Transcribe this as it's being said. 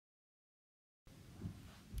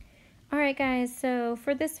All right, guys, so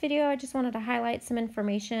for this video, I just wanted to highlight some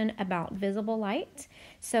information about visible light.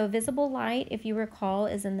 So visible light, if you recall,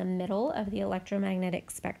 is in the middle of the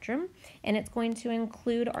electromagnetic spectrum, and it's going to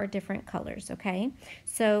include our different colors, okay?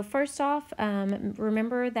 So first off,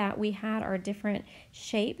 remember that we had our different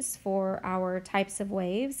shapes for our types of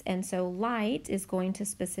waves, and so light is going to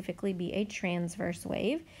specifically be a transverse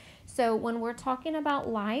wave. So when we're talking about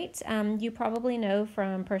light, you probably know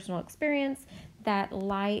from personal experience that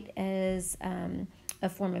light is a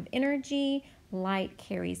form of energy. Light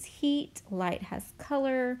carries heat. Light has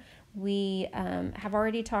color. We have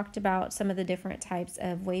already talked about some of the different types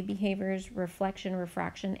of wave behaviors: reflection,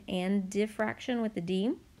 refraction, and diffraction with the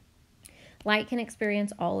D. Light can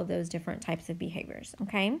experience all of those different types of behaviors,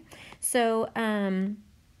 okay? So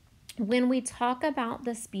when we talk about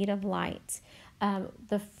the speed of light,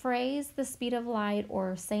 the phrase the speed of light,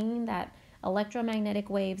 or saying that electromagnetic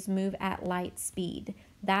waves move at light speed,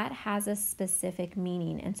 that has a specific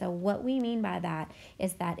meaning. And so what we mean by that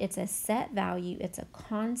is that it's a set value, it's a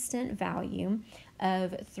constant value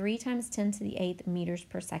of 3 times 10 to the 8th meters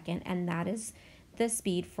per second, and that is the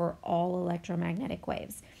speed for all electromagnetic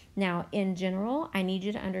waves. Now, in general, I need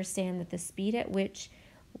you to understand that the speed at which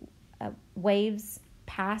waves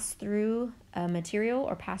pass through a material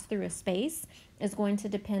or pass through a space is going to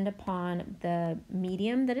depend upon the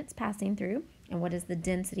medium that it's passing through and what is the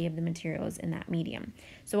density of the materials in that medium.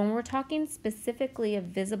 So when we're talking specifically of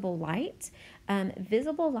visible light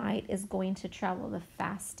is going to travel the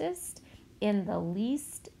fastest in the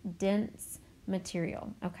least dense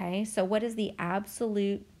material, okay? So what is the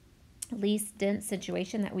absolute least dense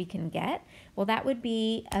situation that we can get? Well, that would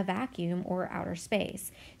be a vacuum or outer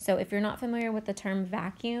space. So if you're not familiar with the term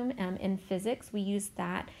vacuum, in physics, we use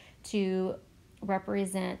that to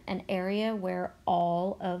represent an area where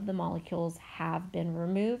all of the molecules have been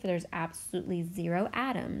removed. There's absolutely zero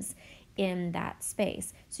atoms in that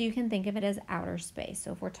space. So you can think of it as outer space.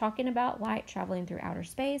 So if we're talking about light traveling through outer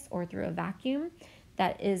space or through a vacuum,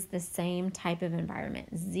 that is the same type of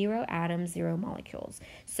environment: zero atoms, zero molecules.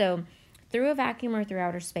 So through a vacuum or through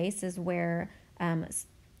outer space is where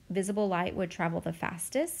visible light would travel the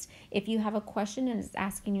fastest. If you have a question and it's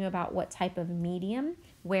asking you about what type of medium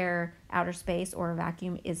where outer space or a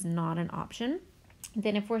vacuum is not an option,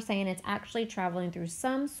 then if we're saying it's actually traveling through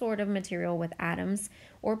some sort of material with atoms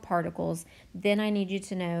or particles, then I need you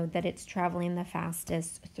to know that it's traveling the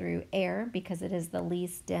fastest through air because it is the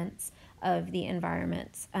least dense of the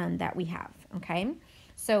environments that we have, okay?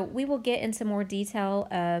 So we will get into more detail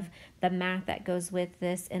of the math that goes with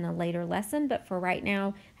this in a later lesson, but for right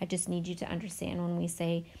now, I just need you to understand when we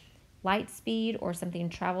say light speed or something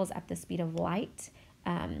travels at the speed of light,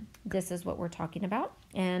 this is what we're talking about.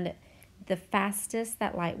 And the fastest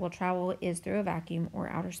that light will travel is through a vacuum or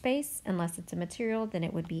outer space. Unless it's a material, then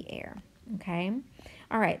it would be air, okay?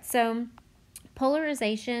 All right, so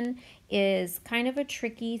polarization is kind of a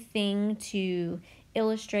tricky thing to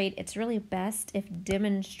illustrate. It's really best if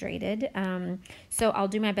demonstrated. So I'll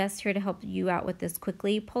do my best here to help you out with this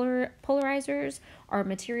quickly. Polarizers are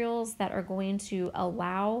materials that are going to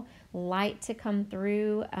allow light to come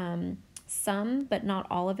through some, but not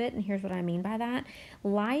all of it. And here's what I mean by that.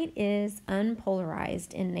 Light is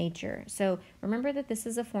unpolarized in nature. So remember that this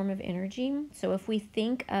is a form of energy. So if we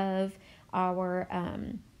think of our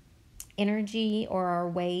energy or our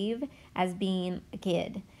wave as being a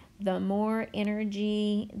kid, the more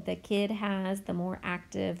energy the kid has, the more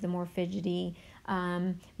active, the more fidgety,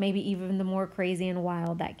 maybe even the more crazy and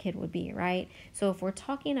wild that kid would be, right? So if we're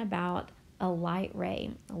talking about a light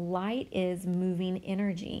ray, light is moving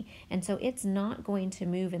energy, and so it's not going to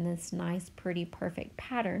move in this nice, pretty, perfect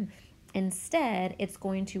pattern. Instead, it's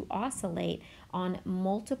going to oscillate on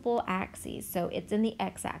multiple axes. So it's in the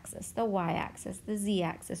x-axis, the y-axis, the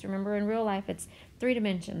z-axis. Remember, in real life, it's 3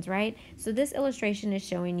 dimensions, right? So this illustration is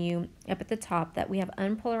showing you up at the top that we have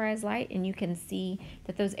unpolarized light, and you can see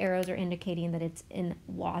that those arrows are indicating that it's in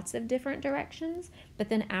lots of different directions. But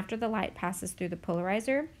then after the light passes through the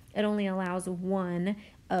polarizer, it only allows one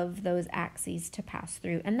of those axes to pass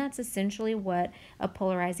through. And that's essentially what a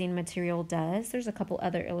polarizing material does. There's a couple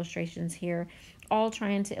other illustrations here, all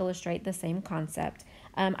trying to illustrate the same concept.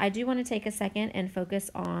 I do want to take a second and focus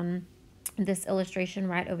on this illustration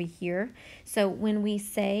right over here. So when we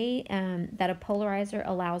say that a polarizer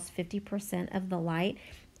allows 50% of the light,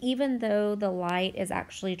 even though the light is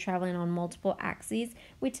actually traveling on multiple axes,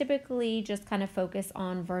 we typically just kind of focus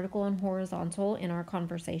on vertical and horizontal in our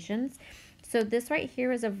conversations. So this right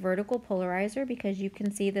here is a vertical polarizer because you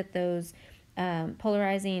can see that those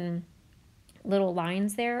polarizing little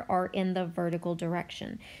lines there are in the vertical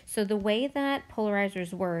direction. So the way that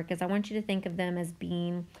polarizers work is I want you to think of them as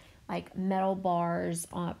being like metal bars,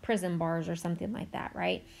 prison bars or something like that,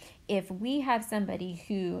 right? If we have somebody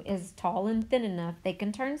who is tall and thin enough, they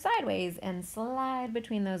can turn sideways and slide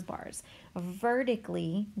between those bars.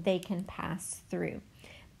 Vertically, they can pass through.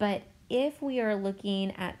 But if we are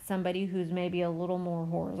looking at somebody who's maybe a little more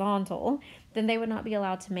horizontal, then they would not be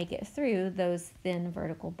allowed to make it through those thin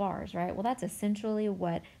vertical bars, right? Well, that's essentially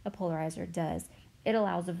what a polarizer does. It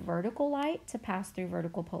allows a vertical light to pass through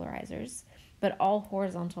vertical polarizers, but all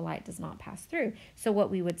horizontal light does not pass through. So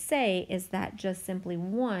what we would say is that just simply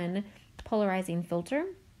one polarizing filter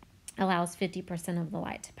allows 50% of the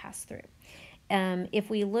light to pass through. If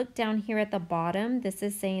we look down here at the bottom, this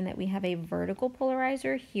is saying that we have a vertical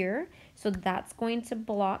polarizer here. So that's going to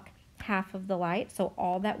block half of the light. So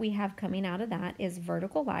all that we have coming out of that is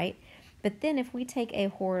vertical light. But then if we take a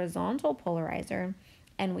horizontal polarizer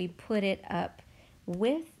and we put it up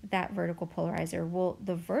with that vertical polarizer, well,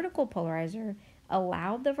 the vertical polarizer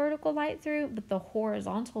allowed the vertical light through, but the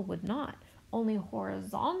horizontal would not. Only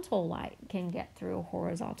horizontal light can get through a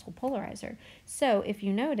horizontal polarizer. So if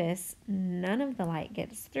you notice, none of the light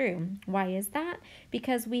gets through. Why is that?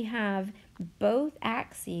 Because we have both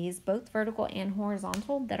axes, both vertical and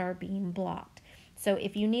horizontal, that are being blocked. So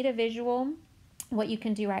if you need a visual, what you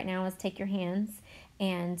can do right now is take your hands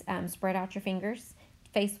and spread out your fingers.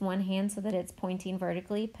 Face one hand so that it's pointing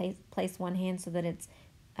vertically. Place one hand so that it's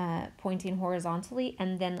pointing horizontally,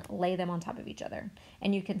 and then lay them on top of each other.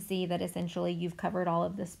 And you can see that essentially you've covered all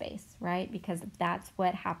of the space, right? Because that's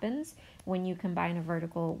what happens when you combine a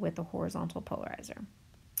vertical with a horizontal polarizer.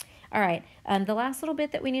 All right, the last little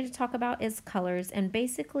bit that we need to talk about is colors. And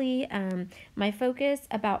basically, my focus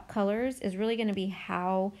about colors is really going to be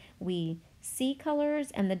how we see colors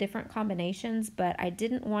and the different combinations, but I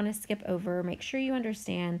didn't want to skip over. Make sure you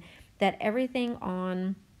understand that everything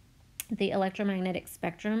on the electromagnetic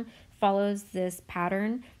spectrum follows this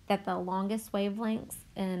pattern, that the longest wavelengths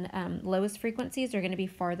and lowest frequencies are going to be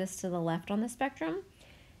farthest to the left on the spectrum,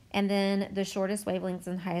 and then the shortest wavelengths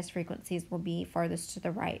and highest frequencies will be farthest to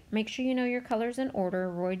the right. Make sure you know your colors in order.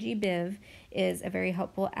 Roy G. Biv is a very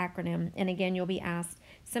helpful acronym, and again, you'll be asked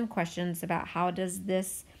some questions about how does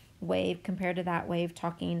this wave compare to that wave,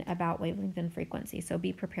 talking about wavelength and frequency, so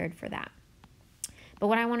be prepared for that. But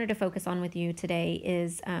what I wanted to focus on with you today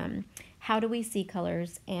is how do we see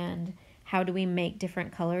colors and how do we make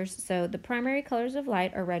different colors. So the primary colors of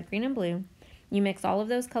light are red, green, and blue. You mix all of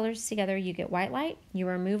those colors together, you get white light. You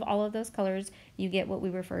remove all of those colors, you get what we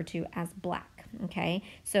refer to as black, okay?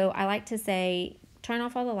 So I like to say, turn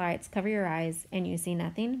off all the lights, cover your eyes, and you see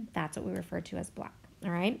nothing. That's what we refer to as black, all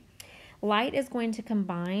right? Light is going to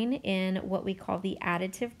combine in what we call the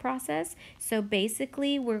additive process. So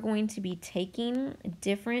basically, we're going to be taking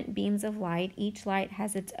different beams of light. Each light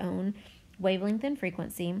has its own wavelength and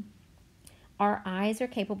frequency. Our eyes are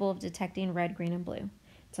capable of detecting red, green, and blue.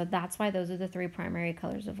 So that's why those are the three primary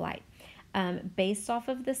colors of light. Based off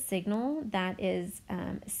of the signal that is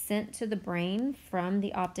sent to the brain from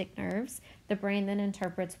the optic nerves, the brain then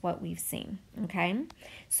interprets what we've seen, okay?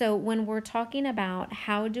 So when we're talking about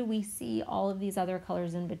how do we see all of these other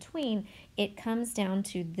colors in between, it comes down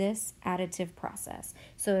to this additive process.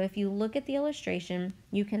 So if you look at the illustration,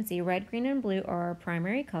 you can see red, green, and blue are our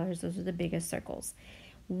primary colors. Those are the biggest circles.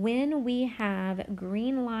 When we have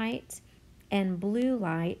green light and blue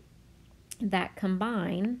light that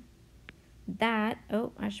combine, that,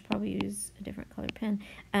 oh, I should probably use a different color pen.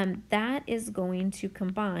 That is going to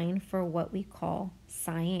combine for what we call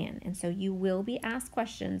cyan. And so you will be asked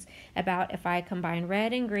questions about if I combine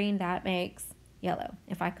red and green, that makes yellow.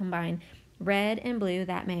 If I combine red and blue,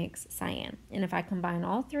 that makes cyan. And if I combine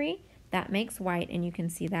all three, that makes white. And you can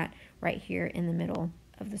see that right here in the middle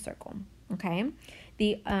of the circle, okay?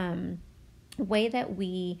 The way that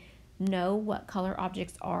we know what color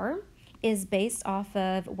objects are is based off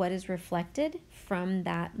of what is reflected from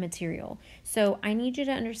that material. So I need you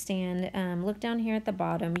to understand, look down here at the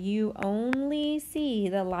bottom, you only see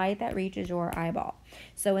the light that reaches your eyeball.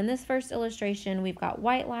 So in this first illustration, we've got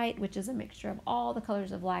white light, which is a mixture of all the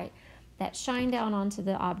colors of light that shine down onto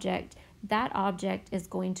the object. That object is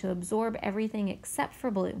going to absorb everything except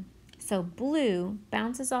for blue. So blue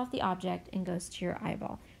bounces off the object and goes to your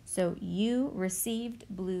eyeball. So you received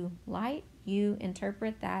blue light. You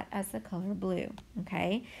interpret that as the color blue,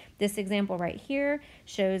 okay? This example right here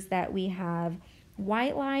shows that we have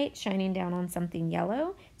white light shining down on something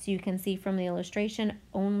yellow. So you can see from the illustration,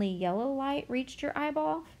 only yellow light reached your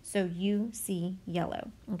eyeball, so you see yellow,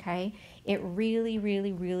 okay? It really,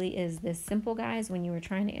 really, really is this simple, guys. When you were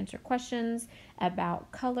trying to answer questions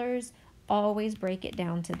about colors, always break it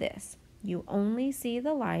down to this. You only see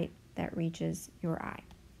the light that reaches your eye.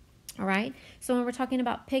 All right, so when we're talking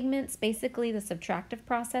about pigments, basically the subtractive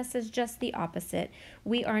process is just the opposite.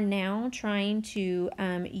 We are now trying to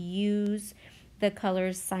use the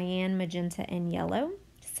colors cyan, magenta, and yellow.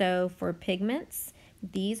 So for pigments,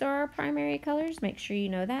 these are our primary colors. Make sure you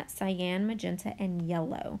know that. Cyan, magenta, and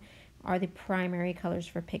yellow are the primary colors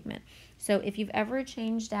for pigment. So if you've ever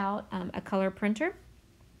changed out a color printer,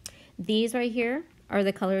 these right here are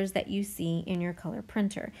the colors that you see in your color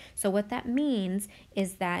printer. So what that means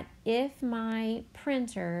is that if my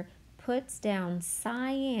printer puts down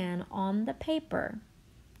cyan on the paper,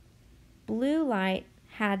 blue light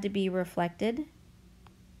had to be reflected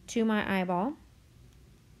to my eyeball.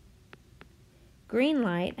 Green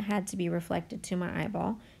light had to be reflected to my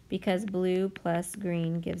eyeball because blue plus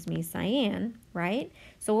green gives me cyan, right?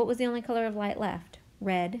 So what was the only color of light left?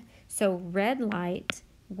 Red. So red light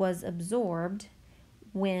was absorbed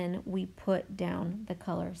when we put down the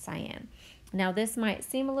color cyan. Now this might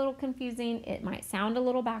seem a little confusing. It might sound a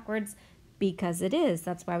little backwards because it is.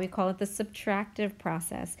 That's why we call it the subtractive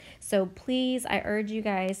process. So please, I urge you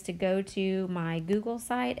guys to go to my Google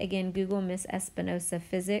site. Again, Google Miss Espinosa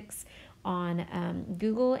Physics on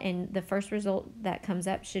Google, and the first result that comes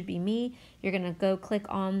up should be me. You're going to go click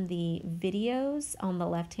on the videos on the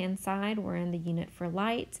left hand side. We're in the unit for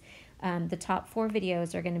light. The top 4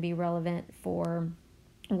 videos are going to be relevant for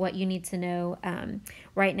what you need to know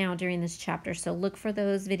right now during this chapter. So look for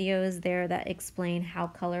those videos there that explain how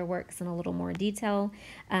color works in a little more detail.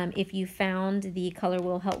 If you found the color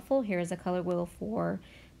wheel helpful, here's a color wheel for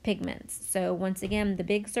pigments. So once again, the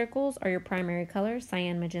big circles are your primary colors,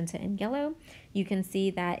 cyan, magenta, and yellow. You can see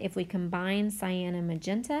that if we combine cyan and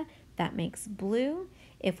magenta, that makes blue.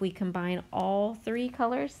 If we combine all 3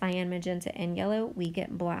 colors, cyan, magenta, and yellow, we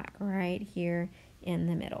get black right here in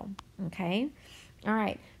the middle, okay? All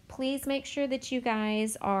right, please make sure that you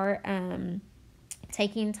guys are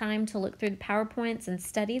taking time to look through the PowerPoints and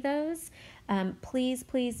study those. Please,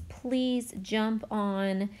 please, please jump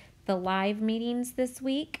on the live meetings this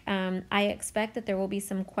week. I expect that there will be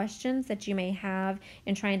some questions that you may have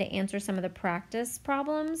in trying to answer some of the practice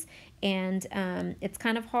problems, and it's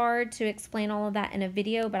kind of hard to explain all of that in a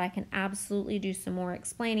video, but I can absolutely do some more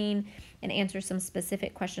explaining and answer some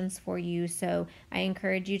specific questions for you. So I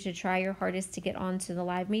encourage you to try your hardest to get onto the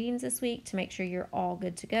live meetings this week to make sure you're all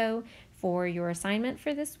good to go for your assignment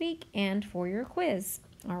for this week and for your quiz.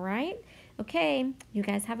 All right? Okay, you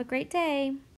guys have a great day.